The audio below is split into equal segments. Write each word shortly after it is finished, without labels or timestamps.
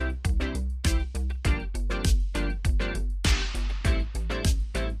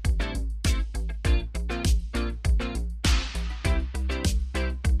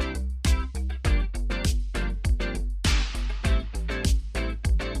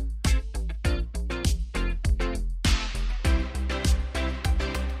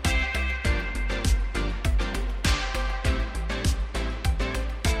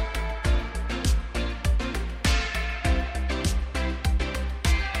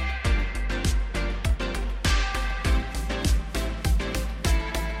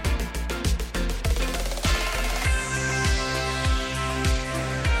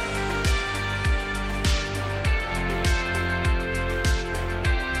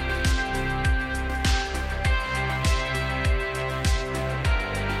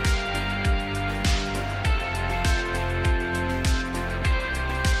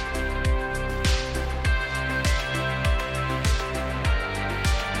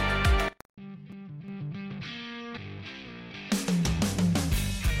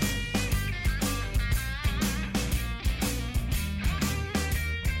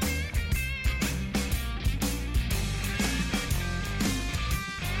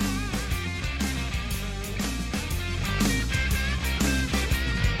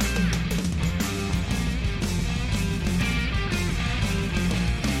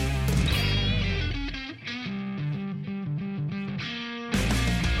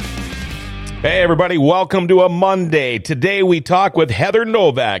Hey, everybody. Welcome to a Monday. Today, we talk with Heather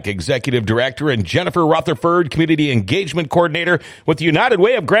Novak, Executive Director, and Jennifer Rutherford, Community Engagement Coordinator with the United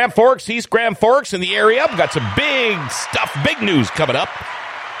Way of Grand Forks, East Grand Forks in the area. We've got some big stuff, big news coming up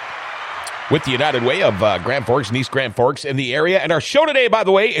with the United Way of Grand Forks and East Grand Forks in the area. And our show today, by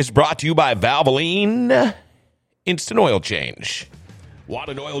the way, is brought to you by Valvoline Instant Oil Change. Want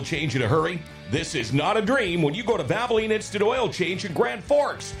an oil change in a hurry? This is not a dream when you go to Valvoline Instant Oil Change in Grand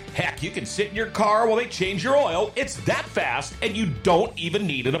Forks. Heck, you can sit in your car while they change your oil. It's that fast, and you don't even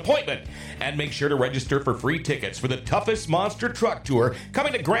need an appointment. And make sure to register for free tickets for the toughest monster truck tour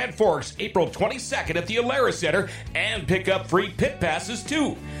coming to Grand Forks April 22nd at the Alara Center, and pick up free pit passes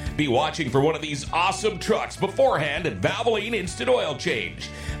too. Be watching for one of these awesome trucks beforehand at Valvoline Instant Oil Change.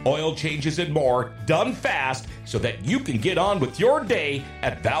 Oil changes and more, done fast, so that you can get on with your day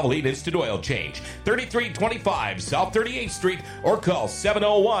at Valvoline Instant Oil Change. 3325 South 38th Street, or call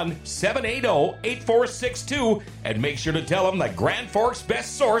 701-780-8462, and make sure to tell them that Grand Forks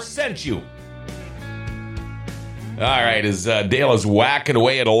Best Source sent you. All right, as Dale is whacking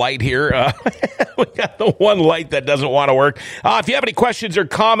away at a light here, we got the one light that doesn't want to work. If you have any questions or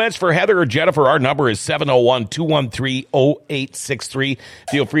comments for Heather or Jennifer, our number is 701-213-0863.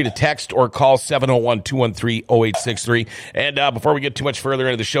 Feel free to text or call 701-213-0863. And before we get too much further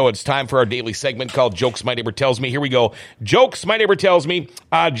into the show, it's time for our daily segment called Jokes My Neighbor Tells Me. Here we go. Jokes My Neighbor Tells Me.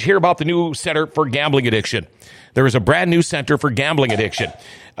 Did you hear about the new Center for Gambling Addiction? There is a brand new Center for Gambling Addiction.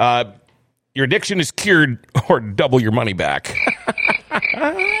 Your addiction is cured, or double your money back.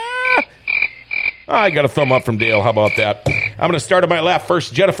 I got a thumb up from Dale. How about that? I'm going to start on my left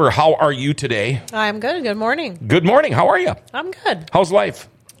first. Jennifer, how are you today? I'm good. Good morning. Good morning. How are you? I'm good. How's life?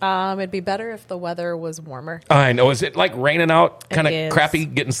 It'd be better if the weather was warmer. I know. Is it like raining out, kind of crappy,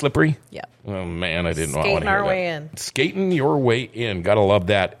 getting slippery? Yeah. Oh, man, I didn't want to hear that. Skating our way in. Skating your way in. Got to love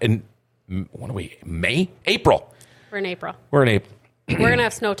that. And what are we, May? April. We're in April. We're in April. We're going to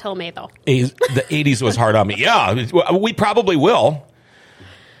have snow till May, though. The 80s was hard on me. Yeah, we probably will.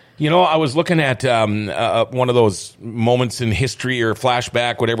 You know, I was looking at one of those moments in history or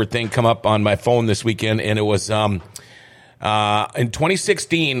flashback, whatever thing, come up on my phone this weekend, and it was in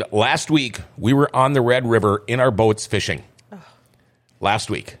 2016, last week, we were on the Red River in our boats fishing. Last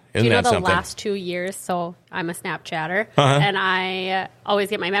week. Isn't that something? The last 2 years, so I'm a Snapchatter, and I always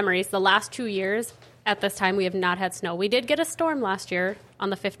get my memories. The last 2 years, at this time, we have not had snow. We did get a storm last year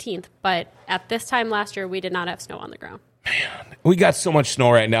on the 15th, but at this time last year, we did not have snow on the ground. Man, we got so much snow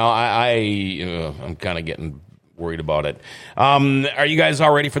right now. I'm kind of getting worried about it. Are you guys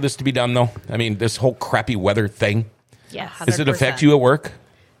all ready for this to be done, though? I mean, this whole crappy weather thing? Yes. 100%. Does it affect you at work?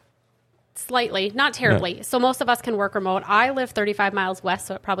 Slightly, not terribly. Yeah. So most of us can work remote. I live 35 miles west,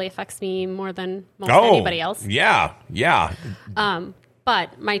 so it probably affects me more than most anybody else. Yeah.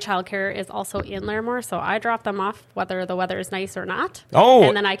 But my childcare is also in Larimore, so I drop them off whether the weather is nice or not. Oh,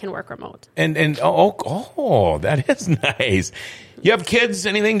 and then I can work remote. And that is nice. You have kids?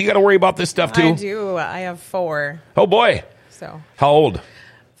 Anything? Do you got to worry about this stuff too? I do. I have 4. Oh boy. So how old?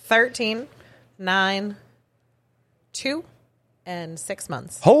 13, 9, 2, and 6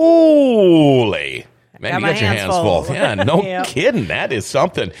 months. Holy man, you got your hands full. Yeah, no Yep. kidding. That is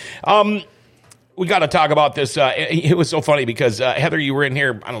something. We got to talk about this. It was so funny because, Heather, you were in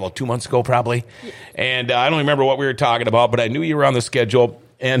here, I don't know, 2 months ago probably. Yeah. And I don't remember what we were talking about, but I knew you were on the schedule.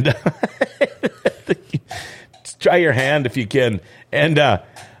 And try your hand if you can. And I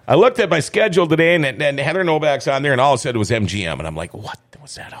looked at my schedule today, and Heather Novak's on there, and all it said was MGM. And I'm like, what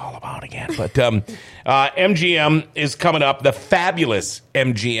was that all about again? But MGM is coming up, the fabulous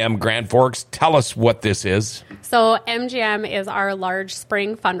MGM Grand Forks. Tell us what this is. So MGM is our large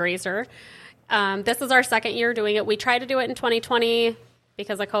spring fundraiser. This is our second year doing it. We tried to do it in 2020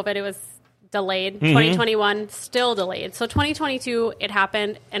 because of COVID. It was delayed. 2021, still delayed. So 2022, it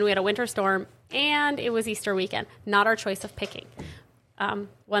happened, and we had a winter storm, and it was Easter weekend. Not our choice of picking.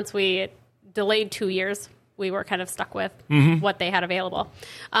 Once we delayed 2 years, we were kind of stuck with what they had available.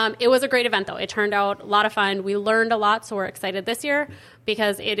 It was a great event, though. It turned out a lot of fun. We learned a lot, so we're excited this year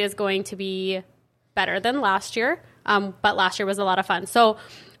because it is going to be better than last year. But last year was a lot of fun. So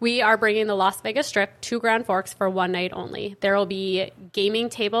we are bringing the Las Vegas Strip to Grand Forks for one night only. There will be gaming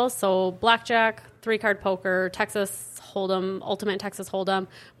tables, so blackjack, 3-card poker, Texas Hold'em, Ultimate Texas Hold'em,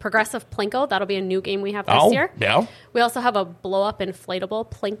 Progressive Plinko. That'll be a new game we have this year. Yeah. We also have a blow-up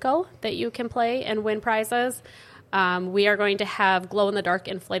inflatable Plinko that you can play and win prizes. We are going to have glow-in-the-dark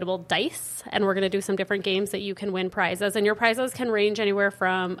inflatable dice, and we're going to do some different games that you can win prizes. And your prizes can range anywhere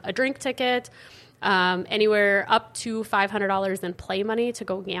from a drink ticket, anywhere up to $500 in play money to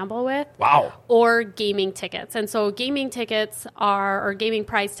go gamble with. Wow. Or gaming tickets. And so gaming tickets or gaming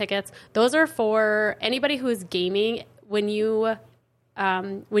prize tickets, those are for anybody who is gaming. When you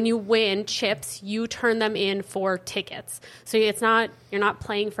win chips, you turn them in for tickets. So you're not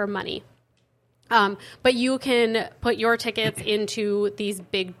playing for money. But you can put your tickets into these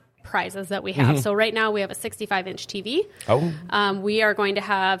big prizes that we have. So right now we have a 65-inch TV. Oh. We are going to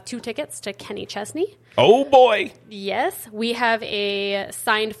have 2 tickets to Kenny Chesney. Oh, boy. Yes. We have a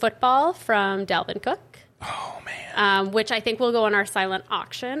signed football from Dalvin Cook. Oh, man. Which I think will go in our silent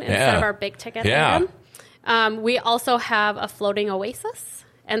auction instead of our big ticket item. We also have a floating oasis.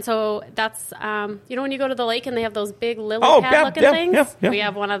 And so that's, when you go to the lake and they have those big lily pad looking things? Yeah. We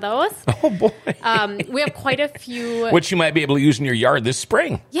have one of those. Oh, boy. We have quite a few. Which you might be able to use in your yard this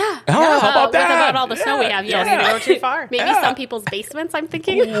spring. Yeah. Oh, how about that? With about all the snow we have. Don't need to go too far. Maybe some people's basements, I'm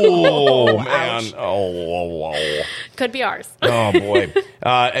thinking. Oh, man. Oh. Could be ours. Oh, boy.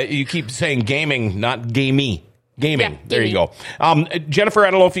 You keep saying gaming, not gamey. Gaming. Yeah, there you go. Jennifer,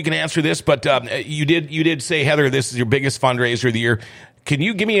 I don't know if you can answer this, but you did say, Heather, this is your biggest fundraiser of the year. Can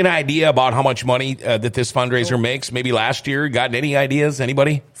you give me an idea about how much money that this fundraiser makes? Maybe last year, gotten any ideas?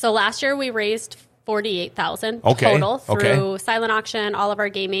 Anybody? So last year we raised $48,000 total through silent auction, all of our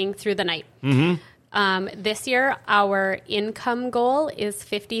gaming through the night. This year, our income goal is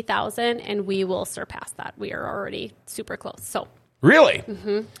 $50,000, and we will surpass that. We are already super close. So really,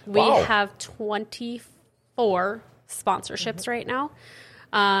 we have 24 sponsorships right now.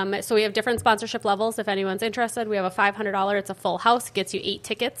 So we have different sponsorship levels. If anyone's interested, we have a $500. It's a full house. Gets you 8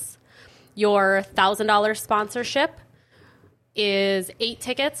 tickets. Your $1,000 sponsorship is 8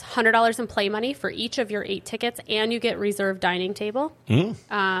 tickets, $100 in play money for each of your 8 tickets, and you get reserved dining table.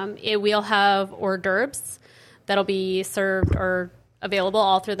 We'll have hors d'oeuvres that'll be served or available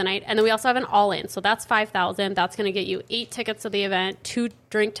all through the night. And then we also have an all-in. So that's $5,000. That's going to get you 8 tickets to the event, 2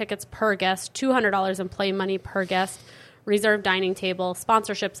 drink tickets per guest, $200 in play money per guest, reserved dining table,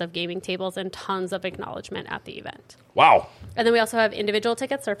 sponsorships of gaming tables, and tons of acknowledgement at the event. Wow. And then we also have individual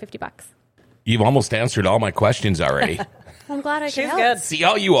tickets that are $50. You've almost answered all my questions already. I'm glad I could She's help. good. See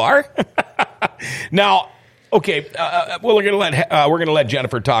how you are? Now, okay, well, we're gonna let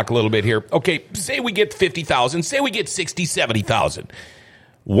Jennifer talk a little bit here. Okay, say we get 50,000, say we get 60, 70,000.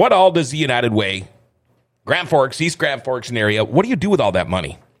 What all does the United Way, Grand Forks, East Grand Forks and area, what do you do with all that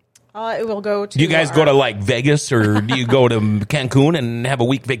money? It will go to. Do you guys go to like Vegas, or do you go to Cancun and have a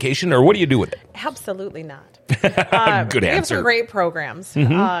week vacation, or what do you do with it? Absolutely not. Good we answer. have some great programs.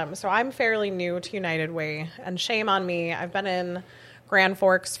 So I'm fairly new to United Way, and shame on me. I've been in Grand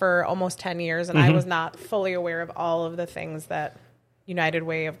Forks for almost 10 years, and I was not fully aware of all of the things that United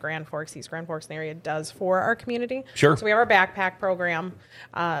Way of Grand Forks, East Grand Forks and area does for our community. Sure. So we have our backpack program.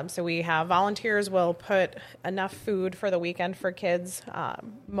 So we have volunteers will put enough food for the weekend for kids.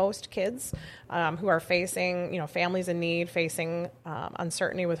 Most kids who are facing, families in need, facing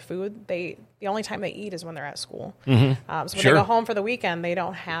uncertainty with food, the only time they eat is when they're at school. So when they go home for the weekend, they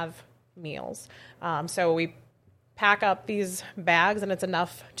don't have meals. So we pack up these bags, and it's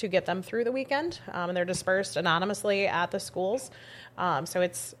enough to get them through the weekend. And they're dispersed anonymously at the schools. So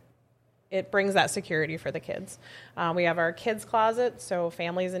it brings that security for the kids. We have our kids closet, so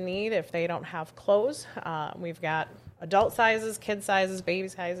families in need, if they don't have clothes, we've got adult sizes, kid sizes, baby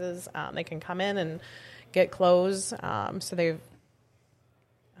sizes. They can come in and get clothes. So they've,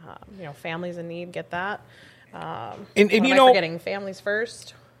 families in need get that. And forgetting Families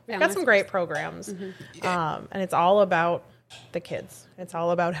First. We've got some great programs, and it's all about the kids. It's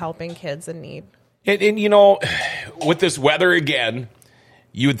all about helping kids in need. And with this weather again,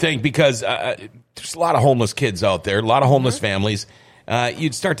 you would think, because there's a lot of homeless kids out there, a lot of homeless families,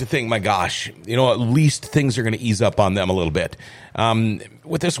 you'd start to think, my gosh, at least things are going to ease up on them a little bit.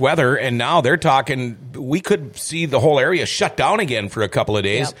 With this weather, and now they're talking, we could see the whole area shut down again for a couple of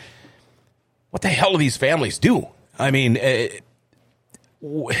days. Yep. What the hell do these families do? I mean, it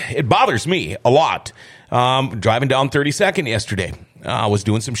bothers me a lot. Driving down 32nd yesterday, I was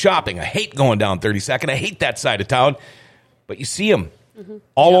doing some shopping. I hate going down 32nd. I hate that side of town. But you see them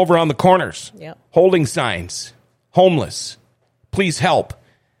all over on the corners, holding signs, homeless, please help.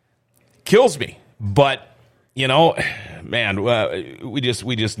 Kills me. But, man, we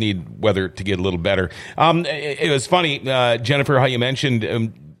just need weather to get a little better. It was funny, Jennifer, how you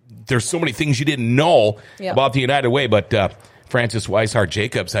mentioned there's so many things you didn't know about the United Way, but Francis Weishart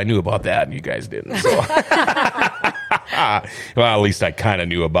Jacobs, I knew about that, and you guys didn't. So. Well, at least I kind of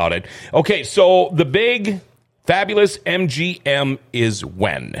knew about it. Okay, so the big, fabulous MGM is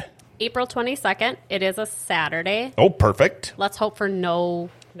when? April 22nd. It is a Saturday. Oh, perfect. Let's hope for no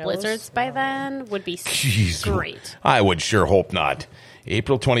knows? blizzards by then would be Jeez. great. I would sure hope not.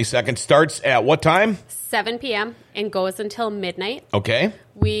 April 22nd starts at what time? 7 p.m. and goes until midnight. Okay.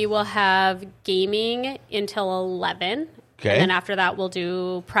 We will have gaming until 11. Okay. And then after that, we'll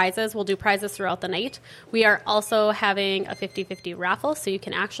do prizes. We'll do prizes throughout the night. We are also having a 50-50 raffle, so you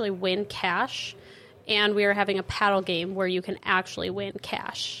can actually win cash. And we are having a paddle game where you can actually win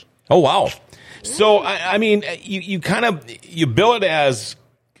cash. Oh, wow. So, I mean, you kind of, you bill it as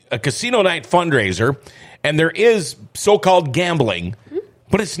a casino night fundraiser, and there is so-called gambling,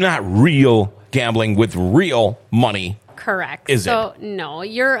 but it's not real gambling with real money. Correct. Is so, it? No,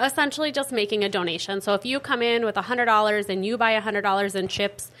 you're essentially just making a donation. So if you come in with $100 and you buy $100 in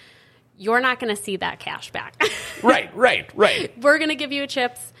chips, you're not going to see that cash back. Right. We're going to give you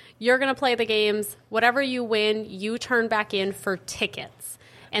chips. You're going to play the games. Whatever you win, you turn back in for tickets.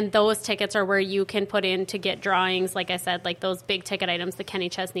 And those tickets are where you can put in to get drawings, like I said, like those big ticket items, the Kenny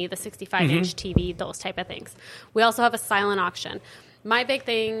Chesney, the 65-inch TV, those type of things. We also have a silent auction. My big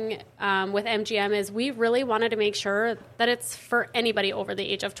thing with MGM is we really wanted to make sure that it's for anybody over the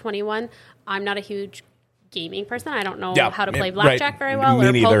age of 21. I'm not a huge gaming person. I don't know how to play blackjack very well Me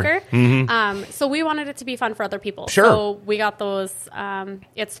or neither. poker. So we wanted it to be fun for other people. Sure. So we got those,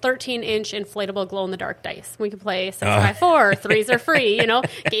 it's 13-inch inflatable glow-in-the-dark dice. We can play 6x4, threes are free,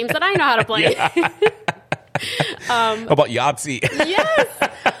 games that I know how to play. Yeah. How about Yahtzee? Yes.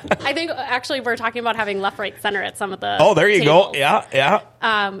 I think actually we're talking about having left, right, center at some of the Oh, there you tables. go.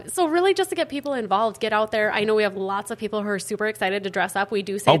 Yeah. So really just to get people involved, get out there. I know we have lots of people who are super excited to dress up. We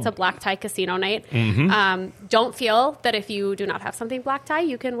do say it's a black tie casino night. Don't feel that if you do not have something black tie,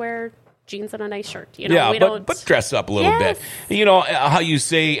 you can wear jeans and a nice shirt. But dress up a little bit. How you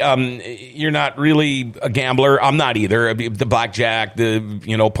say you're not really a gambler. I'm not either. The blackjack,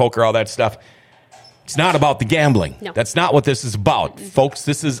 the poker, all that stuff. It's not about the gambling. No. That's not what this is about, folks.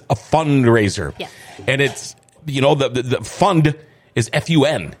 This is a fundraiser. Yes. And it's, the fund is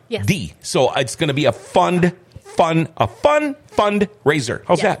F-U-N-D. Yes. So it's going to be a fun fundraiser.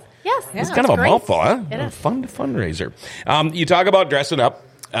 How's that? Yes. It's kind of a mouthful, huh? It is. Fun fundraiser. You talk about dressing up.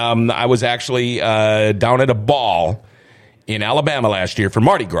 I was actually down at a ball in Alabama last year for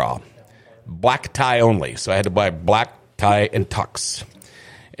Mardi Gras. Black tie only. So I had to buy black tie and tux.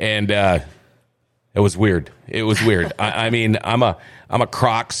 And it was weird. I mean, I'm a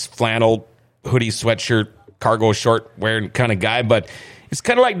Crocs flannel hoodie sweatshirt cargo short wearing kind of guy, but it's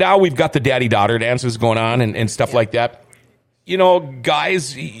kind of like now we've got the daddy daughter dances going on and stuff like that.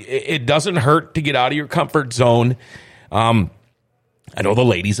 Guys, it doesn't hurt to get out of your comfort zone. I know the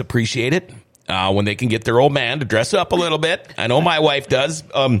ladies appreciate it when they can get their old man to dress up a little bit. I know my wife does.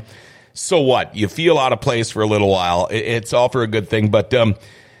 So what? You feel out of place for a little while. It's all for a good thing, but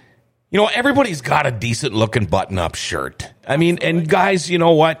everybody's got a decent-looking button-up shirt. I mean, and guys, you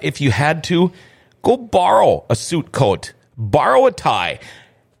know what? If you had to, go borrow a suit coat. Borrow a tie.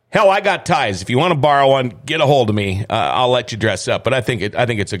 Hell, I got ties. If you want to borrow one, get a hold of me. I'll let you dress up. But I think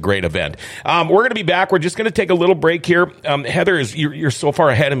it's a great event. We're going to be back. We're just going to take a little break here. Heather, you're so far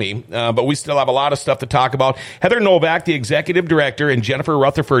ahead of me, but we still have a lot of stuff to talk about. Heather Novak, the executive director, and Jennifer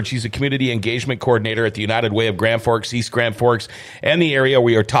Rutherford, she's a community engagement coordinator at the United Way of Grand Forks, East Grand Forks, and the area.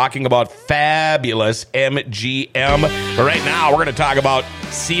 We are talking about fabulous MGM. But right now, we're going to talk about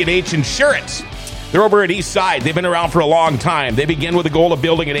C&H Insurance. They're over at East Side. They've been around for a long time. They begin with the goal of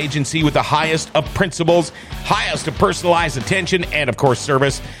building an agency with the highest of principles, highest of personalized attention, and, of course,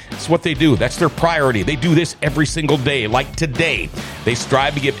 service. It's what they do. That's their priority. They do this every single day. Like today, they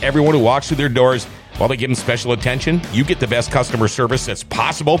strive to give everyone who walks through their doors, while they give them special attention, you get the best customer service that's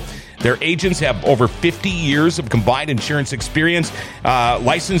possible. Their agents have over 50 years of combined insurance experience,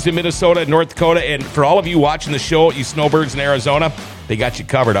 licensed in Minnesota and North Dakota. And for all of you watching the show, you snowbirds in Arizona, they got you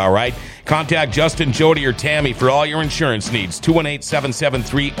covered, all right? Contact Justin, Jody, or Tammy for all your insurance needs,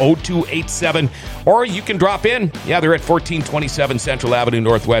 218-773-0287. Or you can drop in. Yeah, they're at 1427 Central Avenue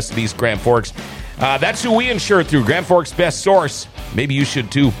Northwest of East Grand Forks. That's who we insure through, Grand Forks' best source. Maybe you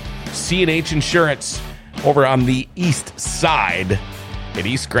should too. C&H Insurance over on the east side at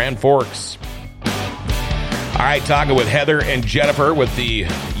East Grand Forks. All right, talking with Heather and Jennifer with the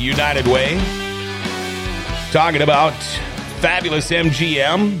United Way. Talking about fabulous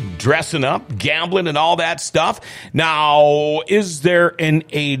MGM, dressing up, gambling, and all that stuff. Now, is there an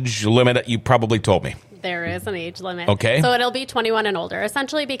age limit? You probably told me. There is an age limit. Okay. So it'll be 21 and older,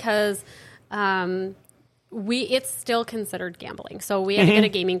 essentially because it's still considered gambling. So we had to get a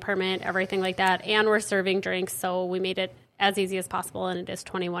gaming permit, everything like that, and we're serving drinks, so we made it as easy as possible, and it is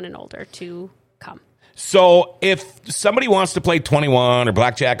 21 and older to come. So if somebody wants to play 21 or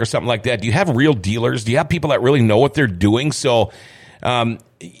blackjack or something like that, do you have real dealers? Do you have people that really know what they're doing? So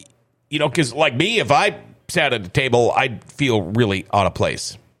Because like me, if I sat at a table, I'd feel really out of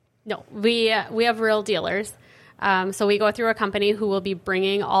place. No, we have real dealers. So we go through a company who will be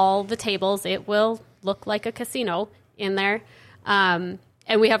bringing all the tables. It will look like a casino in there. And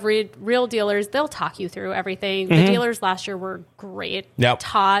we have real dealers. They'll talk you through everything. The dealers last year were great. Yep.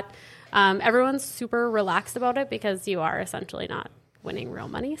 Taught. Everyone's super relaxed about it because you are essentially not winning real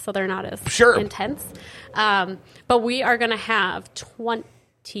money. So they're not as intense. But we are going to have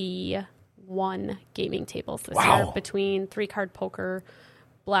 21 gaming tables this year between 3-card poker,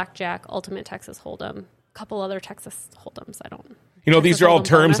 blackjack, ultimate Texas Hold'em, a couple other Texas Hold'ems. These are all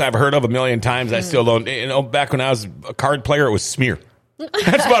terms I've heard of a million times. I still don't. Back when I was a card player, it was smear.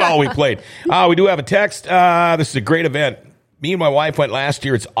 That's about all we played. We do have a text. This is a great event. Me and my wife went last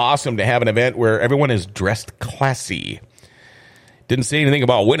year. It's awesome to have an event where everyone is dressed classy. Didn't say anything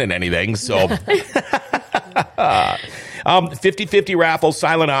about winning anything, so... 50-50 raffle,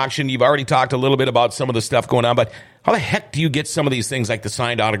 silent auction. You've already talked a little bit about some of the stuff going on, but how the heck do you get some of these things like the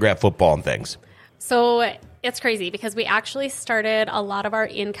signed autograph football and things? So it's crazy because we actually started a lot of our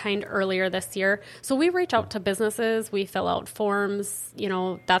in-kind earlier this year. So we reach out to businesses. We fill out forms.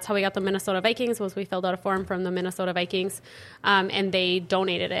 That's how we got the Minnesota Vikings was we filled out a form from the Minnesota Vikings, and they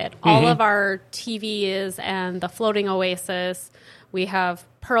donated it. All of our TVs and the floating oasis. We have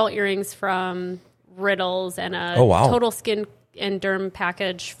pearl earrings from Riddles and a total skin and derm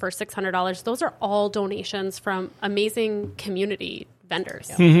package for $600. Those are all donations from amazing community vendors.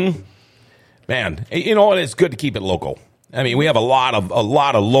 Man, it's good to keep it local. I mean, we have a lot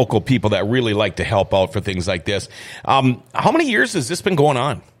of local people that really like to help out for things like this. How many years has this been going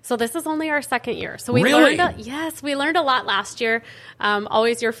on? So this is only our second year. So we really? we learned a lot last year.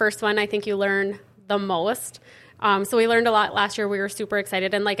 Always your first one, I think you learn the most. So we learned a lot last year. We were super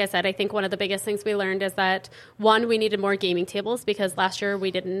excited. And like I said, I think one of the biggest things we learned is that, one, we needed more gaming tables because last year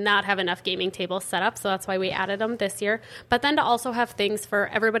we did not have enough gaming tables set up. So that's why we added them this year. But then to also have things for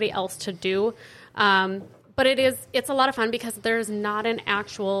everybody else to do. But it's a lot of fun because there's not an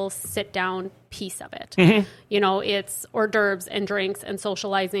actual sit-down piece of it. It's hors d'oeuvres and drinks and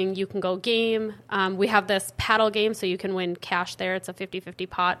socializing. You can go game. We have this paddle game, so you can win cash there. It's a 50-50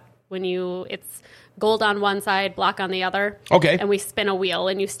 pot. It's gold on one side, black on the other. Okay. And we spin a wheel,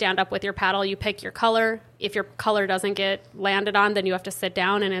 and you stand up with your paddle. You pick your color. If your color doesn't get landed on, then you have to sit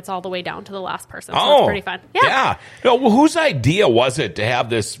down, and it's all the way down to the last person. So it's pretty fun. Yeah. No, well, whose idea was it to have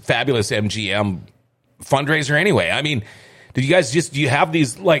this fabulous MGM fundraiser anyway? I mean, do you have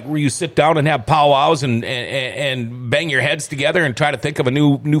these, like, where you sit down and have powwows and bang your heads together and try to think of a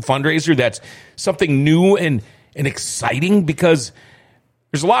new fundraiser that's something new and exciting? Because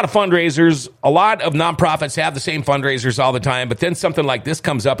there's a lot of fundraisers. A lot of nonprofits have the same fundraisers all the time, but then something like this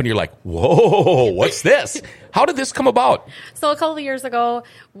comes up and you're like, whoa, what's this? How did this come about? So a couple of years ago,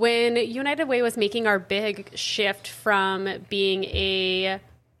 when United Way was making our big shift from being a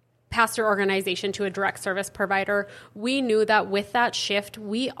pastor organization to a direct service provider, we knew that with that shift,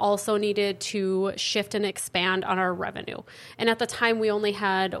 we also needed to shift and expand on our revenue. And at the time, we only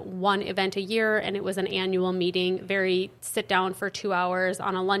had one event a year, and it was an annual meeting, very sit down for 2 hours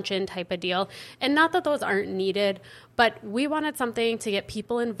on a luncheon type of deal. And not that those aren't needed, but we wanted something to get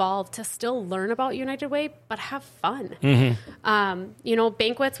people involved to still learn about United Way, but have fun.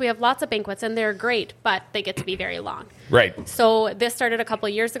 Banquets, we have lots of banquets, and they're great, but they get to be very long. Right. So this started a couple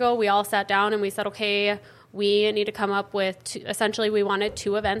of years ago. We all sat down and we said, okay, we need to come up with essentially we wanted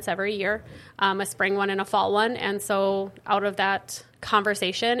 2 events every year, a spring one and a fall one. And so out of that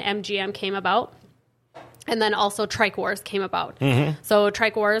conversation, MGM came about. And then also Trike Wars came about. So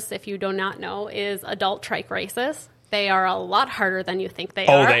Trike Wars, if you do not know, is adult trike races. They are a lot harder than you think they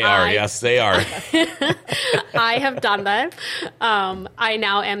are. Oh, they are. Yes, they are. I have done that. I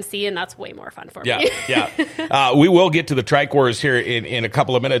now MC, and that's way more fun for me. Yeah. We will get to the Trike Wars here in a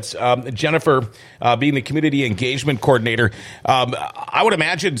couple of minutes. Jennifer, being the community engagement coordinator, I would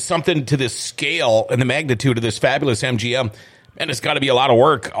imagine something to this scale and the magnitude of this fabulous MGM, and it's got to be a lot of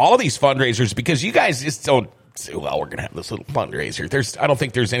work. All of these fundraisers, because you guys just don't say, well, we're going to have this little fundraiser. I don't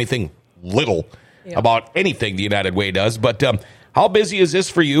think there's anything little about anything the United Way does, but how busy is this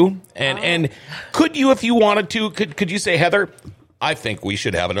for you? And could you, if you wanted to, could you say, Heather, I think we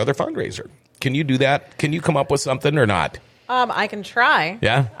should have another fundraiser? Can you do that? Can you come up with something or not? I can try.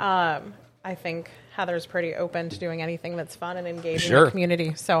 Yeah. I think Heather's pretty open to doing anything that's fun and engaging the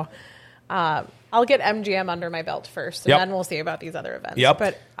community. So I'll get MGM under my belt first, and then we'll see about these other events.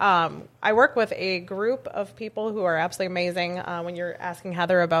 But I work with a group of people who are absolutely amazing. When you're asking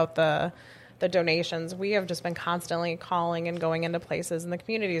Heather about the donations, we have just been constantly calling and going into places, and the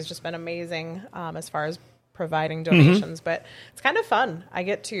community has just been amazing as far as providing donations, but it's kind of fun. I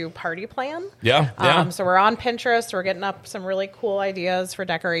get to party plan. Yeah. So we're on Pinterest. We're getting up some really cool ideas for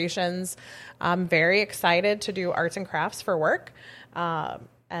decorations. I'm very excited to do arts and crafts for work. And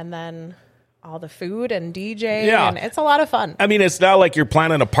then all the food and DJ, and it's a lot of fun. I mean, it's not like you're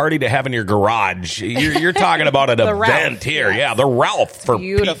planning a party to have in your garage. You're talking about an event Ralph, here. yes. Yeah, the Ralph, for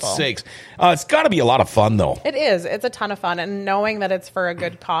beautiful. Pete's sakes. It's got to be a lot of fun, though. It is. It's a ton of fun, and knowing that it's for a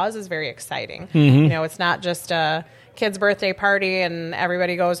good cause is very exciting. It's not just a kid's birthday party and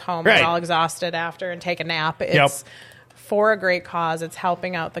everybody goes home and all exhausted after and take a nap. It's for a great cause. It's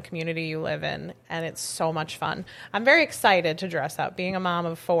helping out the community you live in, and it's so much fun. I'm very excited to dress up. Being a mom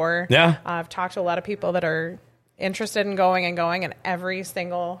of 4, I've talked to a lot of people that are interested in going, and every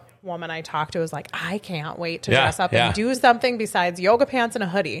single woman I talk to is like, I can't wait to dress up and do something besides yoga pants and a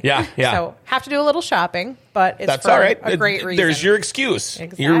hoodie. So have to do a little shopping, but it's That's for all right. a great reason. There's your excuse.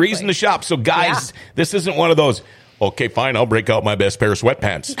 Exactly. Your reason to shop. So, guys, this isn't one of those, okay, fine, I'll break out my best pair of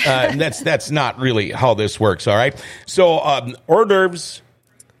sweatpants. That's not really how this works, all right? So, hors d'oeuvres,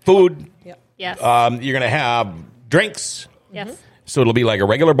 food. Yes. You're going to have drinks. Yes. So it'll be like a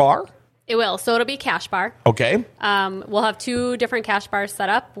regular bar? It will. So it'll be cash bar. Okay. We'll have 2 different cash bars set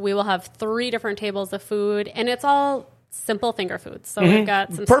up. We will have 3 different tables of food, and it's all simple finger foods. So we've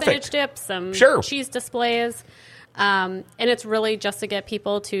got some spinach dips, some cheese displays, and it's really just to get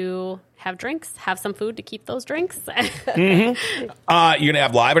people to have drinks, have some food to keep those drinks. You're going to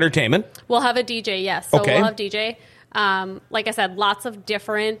have live entertainment? We'll have a DJ, yes. So we'll have DJ. Like I said, lots of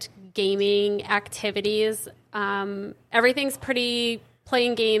different gaming activities. Everything's pretty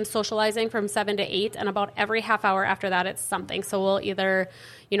playing games, socializing from 7 to 8, and about every half hour after that, it's something. So we'll either,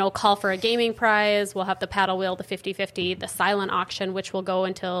 call for a gaming prize. We'll have the paddle wheel, the 50-50, the silent auction, which will go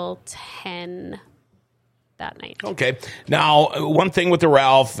until 10 that night. Okay. Now, one thing with the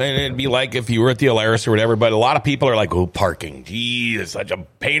Ralph, and it'd be like if you were at the Alaris or whatever, but a lot of people are like, oh, parking. Gee, it's such a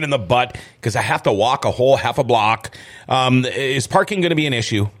pain in the butt because I have to walk a whole half a block. Is parking going to be an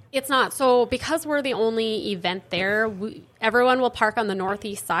issue? It's not. So because we're the only event there, everyone will park on the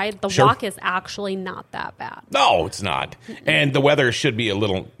northeast side. The walk is actually not that bad. No, it's not. And the weather should be a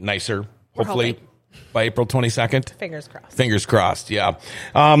little nicer, hopefully. By April 22nd? Fingers crossed. Fingers crossed, yeah.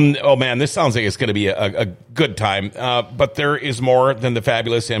 Oh, man, this sounds like it's going to be a good time. But there is more than the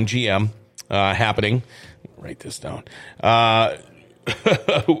fabulous MGM happening. Write this down.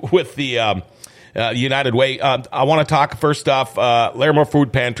 With the United Way. I want to talk first off, Larimore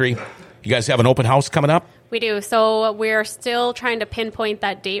Food Pantry. You guys have an open house coming up? We do. So we're still trying to pinpoint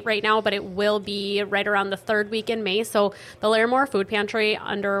that date right now, but it will be right around the 3rd week in May. So the Larimore Food Pantry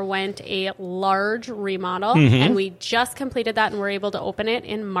underwent a large remodel, and we just completed that, and we're able to open it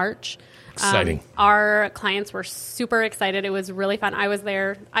in March. Exciting. Our clients were super excited. It was really fun. I was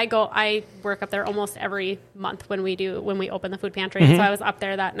there. I work up there almost every month when we open the food pantry. So I was up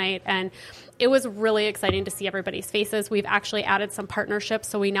there that night, and it was really exciting to see everybody's faces. We've actually added some partnerships.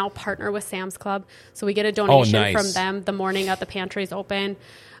 So we now partner with Sam's Club. So we get a donation from them the morning that the pantry's open.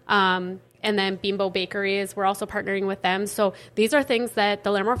 And then Bimbo Bakeries, we're also partnering with them. So these are things that the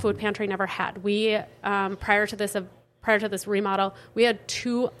Larimore Food Pantry never had. We, prior to this remodel, we had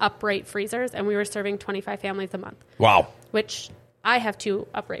 2 upright freezers, and we were serving 25 families a month. Wow. Which I have 2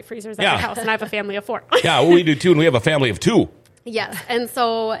 upright freezers at my house, and I have a family of 4. Yeah, we do too, and we have a family of 2. Yes, and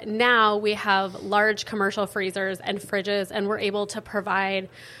so now we have large commercial freezers and fridges, and we're able to provide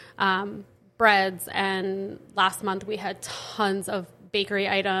breads, and last month we had tons of bakery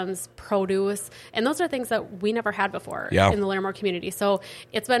items, produce, and those are things that we never had before in the Larimore community. So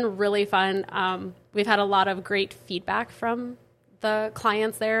it's been really fun. We've had a lot of great feedback from the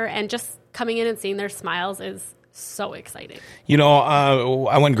clients there, and just coming in and seeing their smiles is so exciting.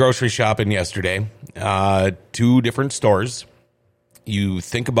 I went grocery shopping yesterday, 2 different stores. You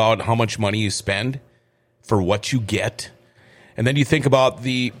think about how much money you spend for what you get, and then you think about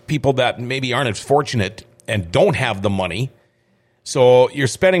the people that maybe aren't as fortunate and don't have the money. So you're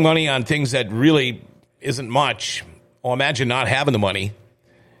spending money on things that really isn't much. Well, imagine not having the money.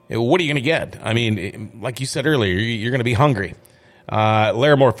 What are you going to get? I mean, like you said earlier, you're going to be hungry.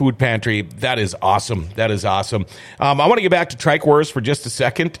 Larimore Food Pantry, that is awesome. That is awesome. I want to get back to Trike Wars for just a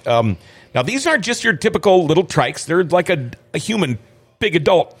second. Now, these aren't just your typical little trikes. They're like a human, big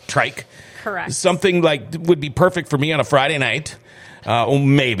adult trike. Correct. Something like would be perfect for me on a Friday night.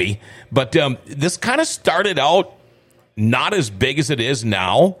 Maybe. But this kind of started out not as big as it is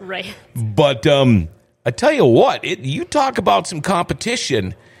now. Right. But I tell you what, you talk about some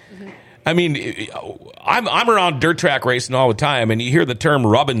competition. I mean, I'm around dirt track racing all the time, and you hear the term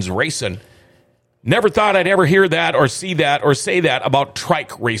Rubbins racing. Never thought I'd ever hear that or see that or say that about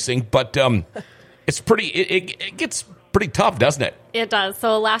trike racing, but It's pretty. It gets pretty tough, doesn't it? It does.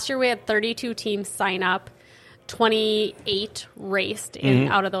 So last year we had 32 teams sign up. 28 raced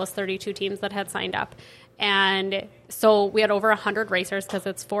out of those 32 teams that had signed up. And so we had over 100 racers because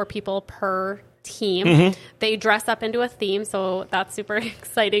it's 4 people per team. They dress up into a theme, so that's super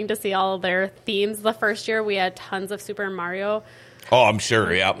exciting to see all their themes. The first year we had tons of Super Mario. Oh, I'm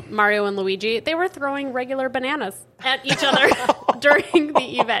sure, yeah. Mario and Luigi. They were throwing regular bananas at each other during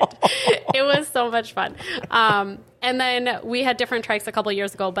the event. It was so much fun. And then we had different trikes a couple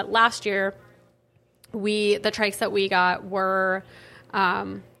years ago, but last year the trikes that we got were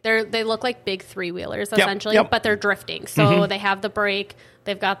they look like big 3-wheelers essentially, but they're drifting. So they have the brake,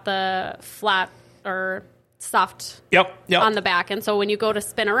 they've got the flat or soft on the back, and so when you go to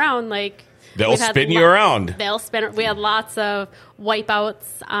spin around, like they'll spin you around. They'll spin. We had lots of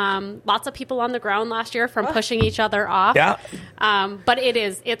wipeouts, lots of people on the ground last year from pushing each other off. Yeah, but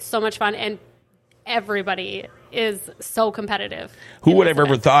it's so much fun, and everybody is so competitive. Who would have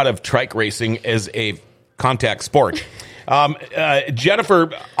ever thought of trike racing as a contact sport?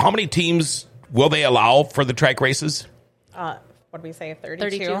 Jennifer, how many teams will they allow for the trike races? What did we say,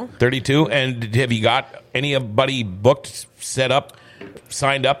 32? 32. And have you got anybody booked, set up,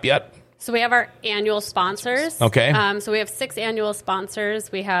 signed up yet? So we have our annual sponsors. Okay. So we have 6 annual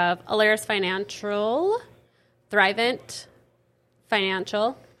sponsors. We have Alaris Financial, Thrivent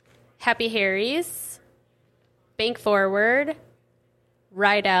Financial, Happy Harry's, Bank Forward,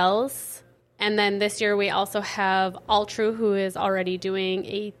 Rydell's, and then this year we also have Altru, who is already doing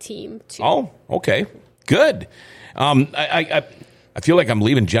a team too. Oh, okay. Good. I feel like I'm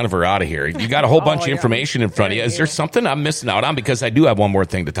leaving Jennifer out of here. You got a whole bunch of information in front of you. Is there something I'm missing out on? Because I do have one more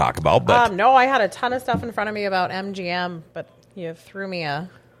thing to talk about. But no, I had a ton of stuff in front of me about MGM, but you threw me a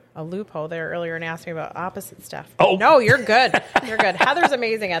loophole there earlier and asked me about opposite stuff. Oh. No, you're good. You're good. Heather's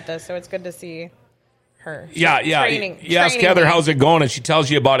amazing at this, so it's good to see her. She's training ask Heather how's it going, and she tells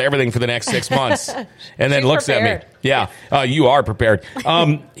you about everything for the next 6 months, and then looks prepared. at me. Yeah, you are prepared.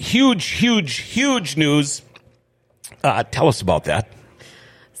 Huge news. Tell us about that.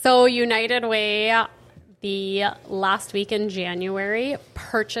 So United Way, the last week in January,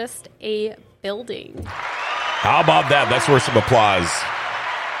 purchased a building. How about that? That's worth some applause.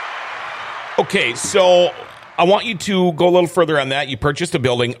 Okay, so I want you to go a little further on that. You purchased a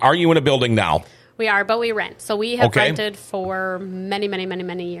building. Are you in a building now? We are, but we rent. So we have rented for many, many, many,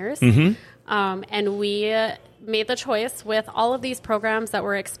 many years. And we made the choice with all of these programs that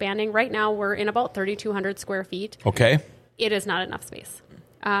we're expanding. Right now, we're in about 3,200 square feet. Okay. It is not enough space.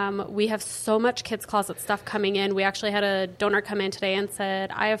 We have so much kids' closet stuff coming in. We actually had a donor come in today and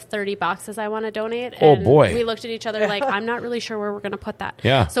said, I have 30 boxes I want to donate. And oh, boy. We looked at each other like, I'm not really sure where we're going to put that.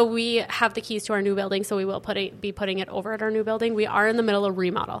 Yeah. So we have the keys to our new building, so we will be putting it over at our new building. We are in the middle of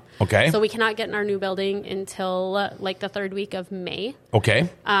remodel. Okay. So we cannot get in our new building until like the 3rd week of May. Okay.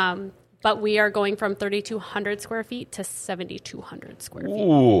 But we are going from 3,200 square feet to 7,200 square feet.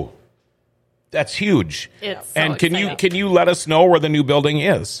 Ooh. That's huge. It's so and can exciting. you let us know where the new building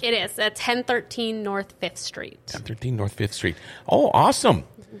is? It is at 1013 North 5th Street. 1013 North 5th Street. Oh, awesome.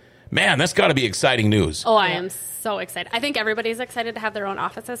 Man, that's got to be exciting news. Oh, I am so excited. I think everybody's excited to have their own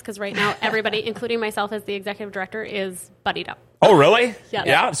offices because right now everybody, including myself as the executive director, is buddied up. Oh, really? Yes.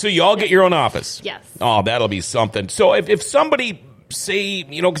 Yeah? So you all get your own office? Yes. Oh, that'll be something. So if somebody, say,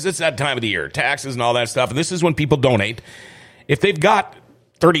 because it's that time of the year, taxes and all that stuff, and this is when people donate, if they've got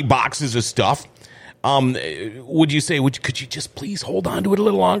 30 boxes of stuff, would you say, could you just please hold on to it a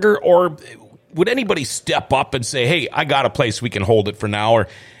little longer? Or would anybody step up and say, hey, I got a place we can hold it for now? Or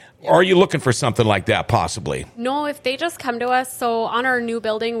are you looking for something like that possibly? No, if they just come to us. So on our new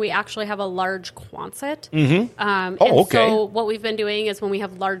building, we actually have a large Quonset. Okay. So what we've been doing is when we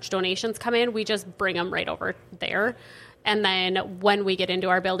have large donations come in, we just bring them right over there. And then when we get into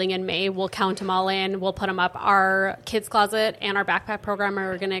our building in May, we'll count them all in. We'll put them up. Our kids' closet and our backpack program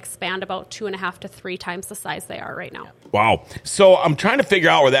are going to expand about 2.5 to 3 times the size they are right now. Wow. So I'm trying to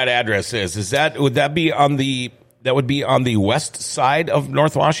figure out where that address is. Would that be on the west side of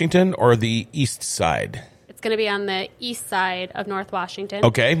North Washington or the east side? It's going to be on the east side of North Washington.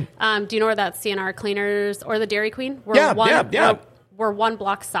 Okay. Do you know where that CNR Cleaners or the Dairy Queen? Yeah. We're 1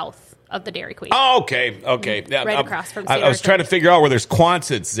 block south of the Dairy Queen. Oh, okay. Yeah, right across from I was trying to figure out where there's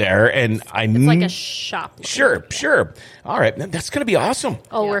Quonsets there, and it's like a shop. Sure. All right. That's going to be awesome.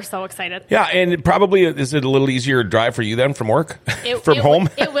 Oh, we're so excited. Yeah, and it probably, is it a little easier to drive for you then from work? From home?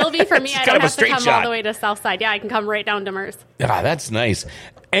 It will be for me. I don't have to come shot. all the way to South Side. Yeah, I can come right down to Merce. Ah, that's nice.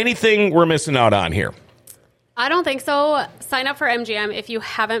 Anything we're missing out on here? I don't think so. Sign up for MGM if you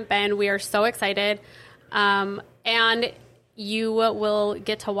haven't been. We are so excited. And you will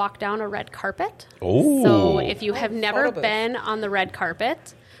get to walk down a red carpet. Oh. So if you have never been on the red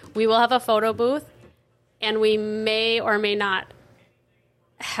carpet, we will have a photo booth, and we may or may not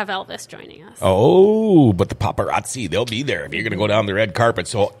have Elvis joining us. Oh, but the paparazzi, they'll be there if you're going to go down the red carpet.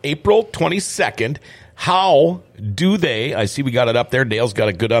 So April 22nd, how do they, I see we got it up there. Dale's got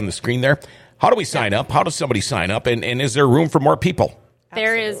it good on the screen there. How do we sign up? How does somebody sign up? And is there room for more people?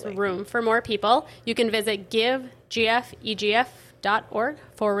 There is room for more people. You can visit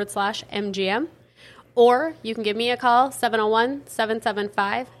givegfegf.org/MGM, or you can give me a call,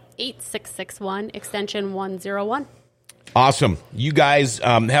 701-775-8661, extension 101. Awesome. You guys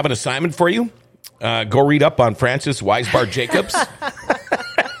have an assignment for you. Go read up on Francis Weisbart Jacobs.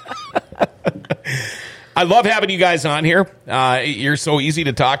 I love having you guys on here. You're so easy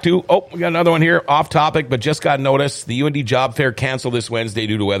to talk to. Oh, we got another one here, off topic, but just got notice. The UND Job Fair canceled this Wednesday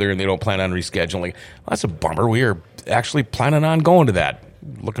due to weather, and they don't plan on rescheduling. Well, that's a bummer. We are actually planning on going to that.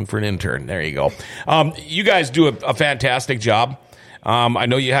 Looking for an intern. There you go. You guys do a fantastic job. I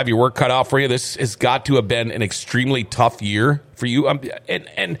know you have your work cut out for you. This has got to have been an extremely tough year for you.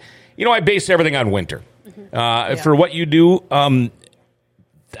 And you know, I base everything on winter. For what you do,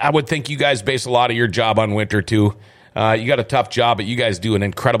 I would think you guys base a lot of your job on winter, too. You got a tough job, but you guys do an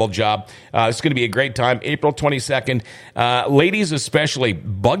incredible job. It's going to be a great time. April 22nd. Ladies especially,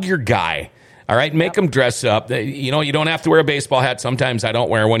 bug your guy. All right, make them dress up. You know, you don't have to wear a baseball hat. Sometimes I don't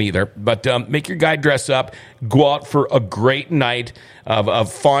wear one either. But make your guy dress up. Go out for a great night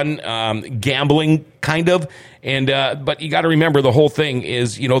of fun, gambling, kind of. And but you got to remember, the whole thing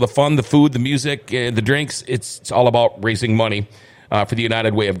is, you know, the fun, the food, the music, the drinks. It's all about raising money for the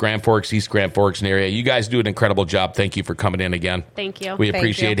United Way of Grand Forks, East Grand Forks and area. You guys do an incredible job. Thank you for coming in again. Thank you. We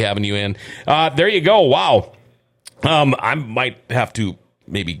appreciate having you in. There you go. Wow. I might have to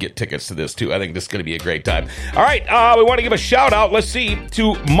maybe get tickets to this, too. I think this is going to be a great time. All right, we want to give a shout-out, let's see,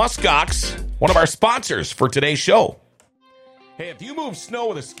 to Muskox, one of our sponsors for today's show. Hey, if you move snow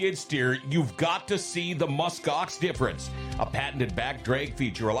with a skid steer, you've got to see the Muskox difference. A patented back drag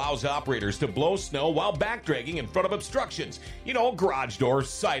feature allows operators to blow snow while back dragging in front of obstructions. You know, garage doors,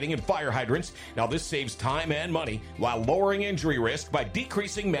 siding, and fire hydrants. Now, this saves time and money while lowering injury risk by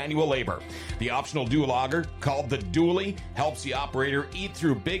decreasing manual labor. The optional dual auger, called the dually, helps the operator eat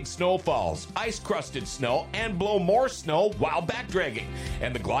through big snowfalls, ice-crusted snow, and blow more snow while back dragging.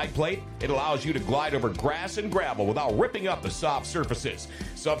 And the glide plate, it allows you to glide over grass and gravel without ripping up the soft surfaces.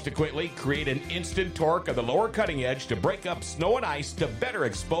 Subsequently, create an instant torque of the lower cutting edge to break up snow and ice to better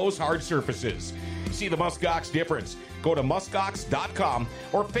expose hard surfaces. See the Muskox difference. Go to muskox.com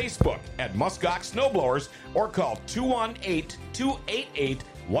or Facebook at Muskox Snowblowers or call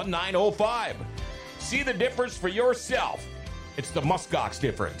 218-288-1905. See the difference for yourself. It's the Muskox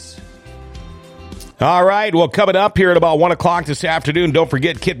difference. All right, well, coming up here at about 1 o'clock this afternoon, don't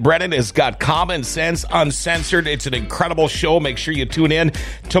forget Kit Brennan has got Common Sense Uncensored. It's an incredible show. Make sure you tune in.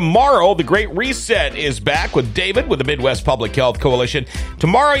 Tomorrow, The Great Reset is back with David with the Midwest Public Health Coalition.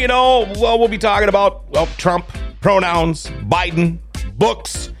 Tomorrow, you know, well, we'll be talking about, well, Trump, pronouns, Biden,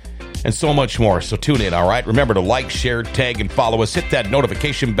 books, and so much more. So tune in, all right? Remember to like, share, tag, and follow us. Hit that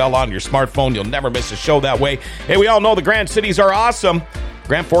notification bell on your smartphone. You'll never miss a show that way. Hey, we all know the Grand Cities are awesome.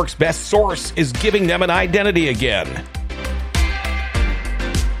 Grand Forks' best source is giving them an identity again.